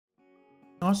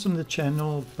Asked on the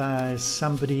channel by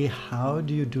somebody, how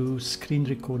do you do screen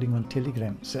recording on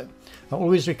Telegram? So I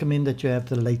always recommend that you have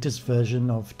the latest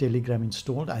version of Telegram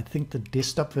installed. I think the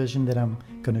desktop version that I'm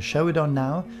going to show it on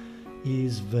now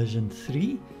is version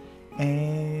 3,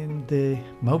 and the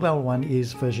mobile one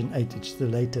is version 8. It's the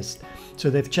latest. So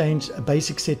they've changed. A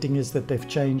basic setting is that they've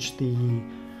changed the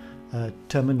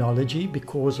terminology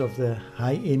because of the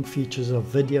high-end features of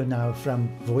video now, from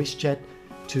voice chat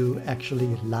to actually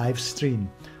live stream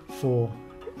for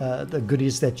the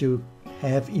goodies that you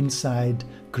have inside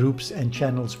groups and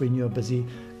channels when you're busy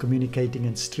communicating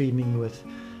and streaming with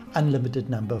unlimited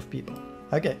number of people.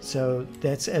 Okay, so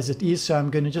that's as it is. So I'm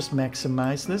going to just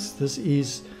maximize this. This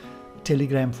is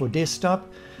Telegram for desktop.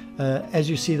 As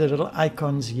you see the little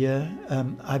icons here,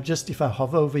 if I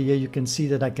hover over here, you can see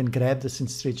that I can grab this and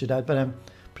stretch it out, but I'm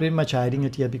pretty much hiding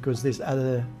it here because there's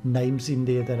other names in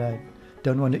there that I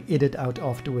don't want to edit out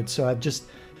afterwards. So I've just,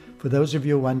 for those of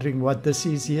you wondering what this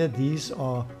is here, these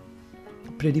are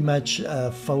pretty much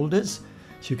folders.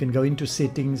 So you can go into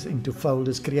settings, into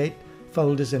folders, create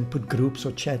folders and put groups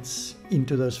or chats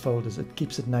into those folders. It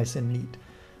keeps it nice and neat.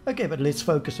 Okay, but let's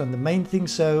focus on the main thing.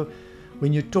 So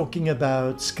when you're talking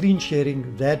about screen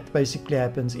sharing, that basically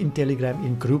happens in Telegram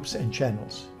in groups and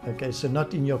channels. Okay, so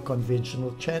not in your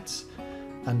conventional chats.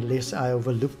 Unless I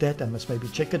overlooked that, I must maybe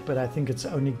check it, but I think it's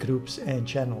only groups and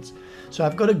channels. So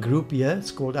I've got a group here.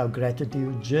 It's called Our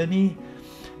Gratitude Journey.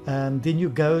 Then you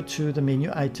go to the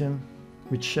menu item,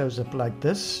 which shows up like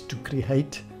this, to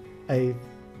create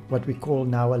what we call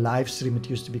now a live stream. It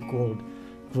used to be called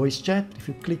voice chat. If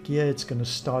you click here, it's going to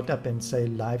start up and say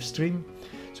live stream.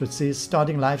 So it says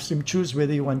starting live stream. Choose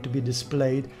whether you want to be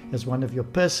displayed as one of your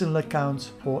personal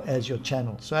accounts or as your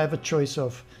channel. So I have a choice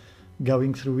of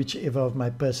going through whichever of my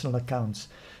personal accounts,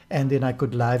 and then I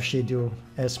could live schedule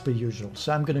as per usual.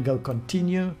 So I'm going to go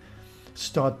continue,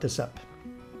 start this up.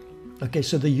 Okay,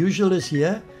 so the usual is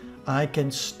here. I can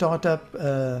start up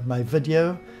my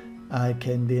video. I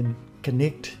can then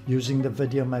connect using the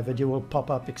video. My video will pop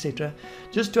up, etc.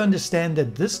 Just to understand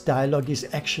that this dialogue is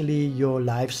actually your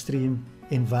live stream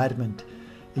environment.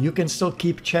 You can still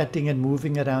keep chatting and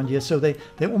moving around here. So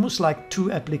they're almost like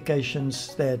two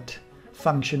applications that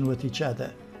function with each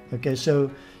other. Okay, so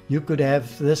you could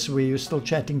have this where you're still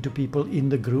chatting to people in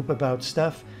the group about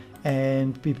stuff,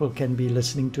 and people can be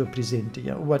listening to a presenter,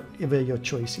 whatever your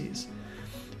choice is.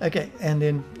 Okay, and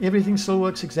then everything still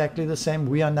works exactly the same.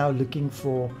 We are now looking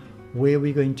for where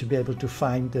we're going to be able to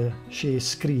find the share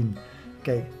screen.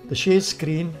 Okay, the share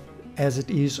screen as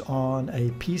it is on a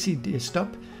PC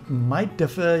desktop might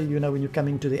differ, when you're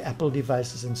coming to the Apple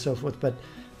devices and so forth, but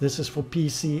this is for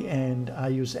PC and I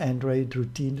use Android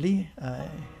routinely.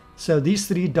 So these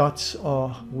three dots are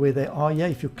where they are here.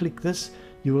 If you click this,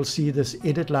 you will see this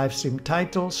edit live stream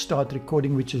title, start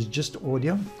recording, which is just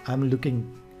audio. I'm looking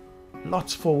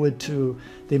lots forward to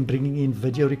them bringing in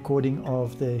video recording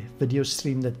of the video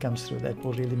stream that comes through. That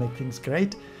will really make things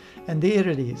great. And there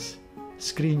it is,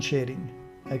 screen sharing.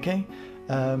 Okay,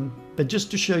 but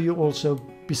just to show you also,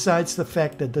 besides the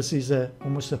fact that this is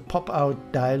almost a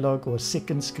pop-out dialogue or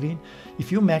second screen,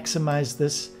 if you maximize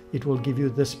this, it will give you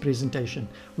this presentation,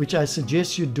 which I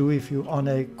suggest you do if you're on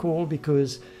a call,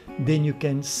 because then you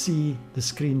can see the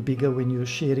screen bigger when you're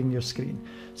sharing your screen.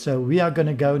 So we are going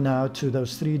to go now to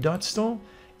those three dots still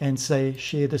and say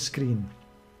share the screen.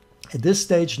 At this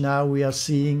stage now we are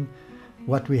seeing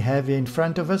what we have here in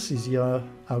front of us is our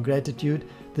gratitude.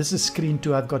 This is screen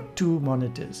 2. I've got 2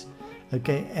 monitors.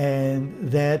 Okay, and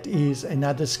that is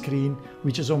another screen,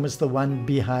 which is almost the one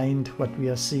behind what we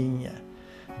are seeing here.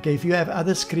 Okay, if you have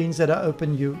other screens that are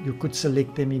open, you could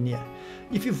select them in here.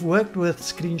 If you've worked with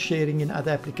screen sharing in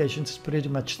other applications, it's pretty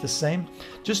much the same.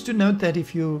 Just to note that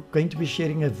if you're going to be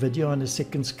sharing a video on a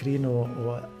second screen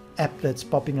or app that's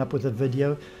popping up with a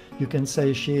video, you can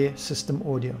say share system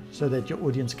audio so that your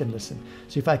audience can listen.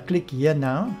 So if I click here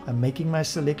now, I'm making my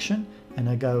selection and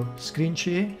I go screen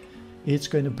share, it's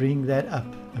going to bring that up.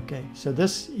 Okay, so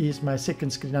this is my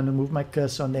second screen. I'm going to move my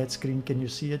cursor on that screen. Can you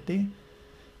see it there?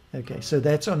 Okay, so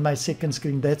that's on my second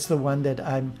screen. That's the one that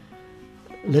I'm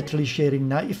literally sharing.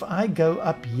 Now if I go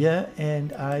up here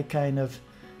and I kind of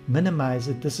minimize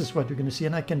it, this is what we're going to see,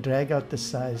 and I can drag out the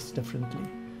size differently.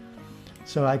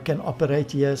 So I can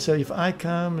operate here. So if I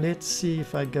come, let's see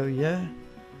if I go here.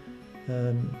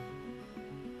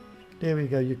 There we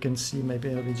go. You can see, maybe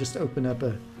let me just open up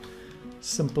a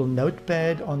simple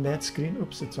notepad on that screen.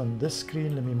 Oops, it's on this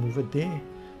screen. Let me move it there.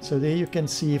 So there you can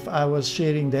see if I was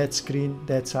sharing that screen,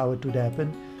 that's how it would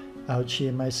happen. I would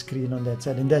share my screen on that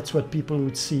side, and that's what people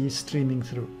would see streaming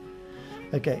through.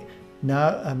 Okay,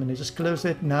 now I'm going to just close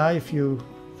that. Now if you,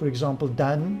 for example,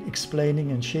 done explaining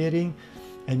and sharing,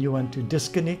 and you want to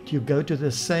disconnect, you go to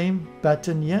the same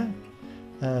button here.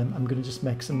 I'm going to just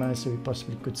maximize so you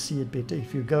possibly could see it better.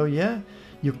 If you go here,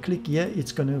 you click here,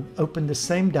 it's going to open the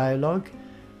same dialog,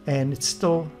 and it's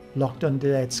still locked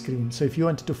onto that screen. So if you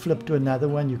wanted to flip to another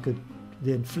one, you could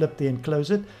then flip there and close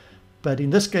it. But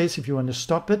in this case, if you want to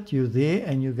stop it, you're there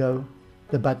and you go,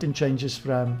 the button changes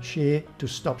from share to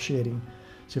stop sharing.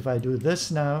 So if I do this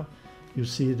now, you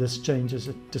see this changes,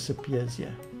 it disappears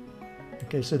here.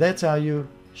 Okay, so that's how you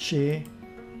share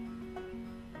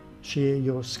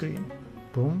your screen.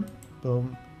 Boom,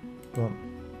 boom, boom.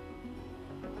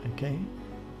 Okay,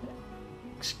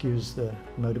 excuse the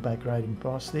motorbike riding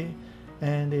past there,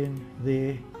 and then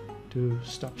there to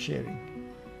stop sharing.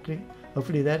 Okay,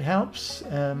 hopefully that helps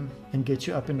and gets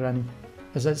you up and running.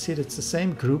 As I said, it's the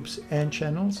same groups and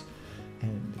channels,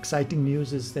 and exciting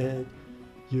news is that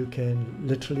you can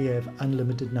literally have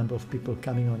unlimited number of people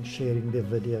coming on sharing their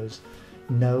videos,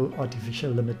 no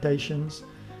artificial limitations.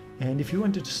 And if you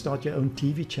wanted to start your own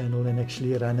TV channel and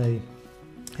actually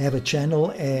have a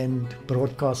channel and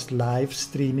broadcast live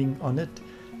streaming on it,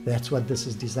 that's what this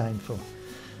is designed for.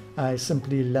 I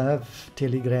simply love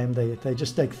Telegram. They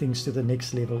just take things to the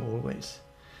next level always.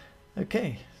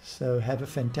 Okay, so have a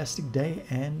fantastic day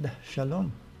and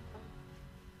shalom.